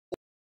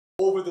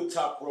over the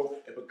top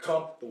rope and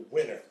become the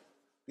winner.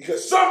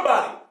 Because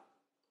somebody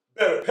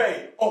better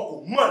pay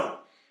Uncle Money.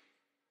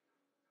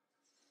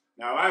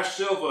 Now, Ash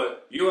Silva,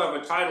 you have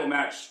a title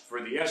match for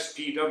the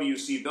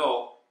SPWC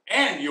belt,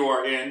 and you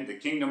are in the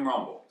Kingdom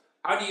Rumble.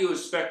 How do you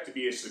expect to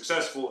be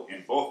successful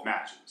in both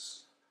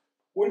matches?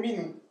 What do you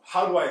mean,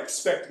 how do I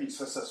expect to be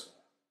successful?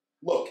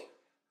 Look,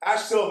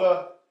 Ash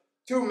Silva,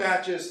 2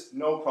 matches,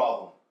 no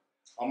problem.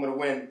 I'm going to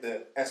win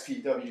the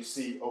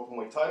SPWC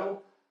Openweight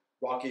title.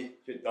 Rocky,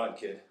 you're done,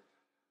 kid.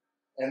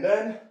 And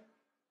then,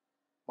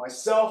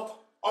 myself,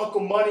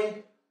 Uncle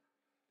Money,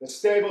 the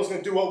stable's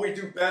going to do what we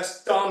do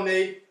best,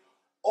 dominate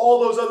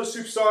all those other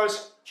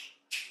superstars,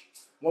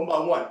 one by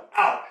one,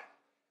 out.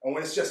 And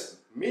when it's just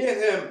me and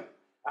him,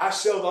 Ash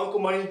Silva, Uncle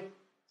Money,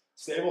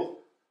 stable,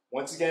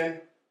 once again,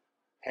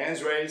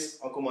 hands raised,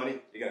 Uncle Money,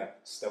 you're going to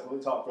step over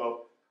the top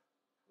rope,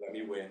 let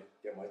me win,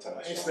 get my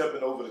title. I ain't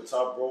stepping over the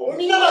top, bro. What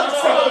do you mean I'm not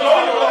stepping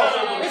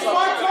over? It's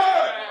my time.